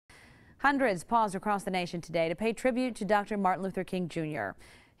Hundreds paused across the nation today to pay tribute to Dr. Martin Luther King Jr.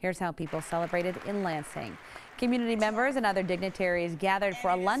 Here's how people celebrated in Lansing. Community members and other dignitaries gathered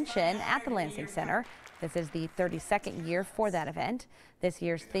for a luncheon at the Lansing Center. This is the 32nd year for that event. This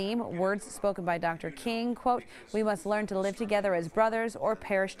year's theme, words spoken by Dr. King, quote, "We must learn to live together as brothers or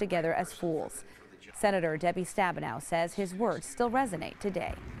perish together as fools." Senator Debbie Stabenow says his words still resonate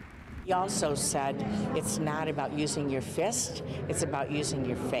today. He also said it's not about using your fist, it's about using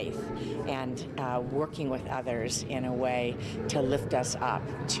your faith and working with others in a way to lift us up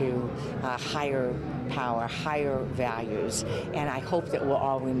to higher power, higher values, and I hope that we'll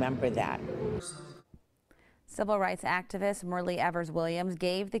all remember that. Civil rights activist Myrlie Evers-Williams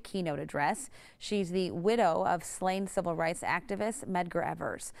gave the keynote address. She's the widow of slain civil rights activist Medgar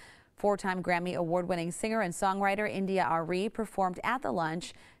Evers. Four-time Grammy award-winning singer and songwriter India Ari performed at the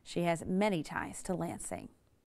lunch. She has many ties to Lansing.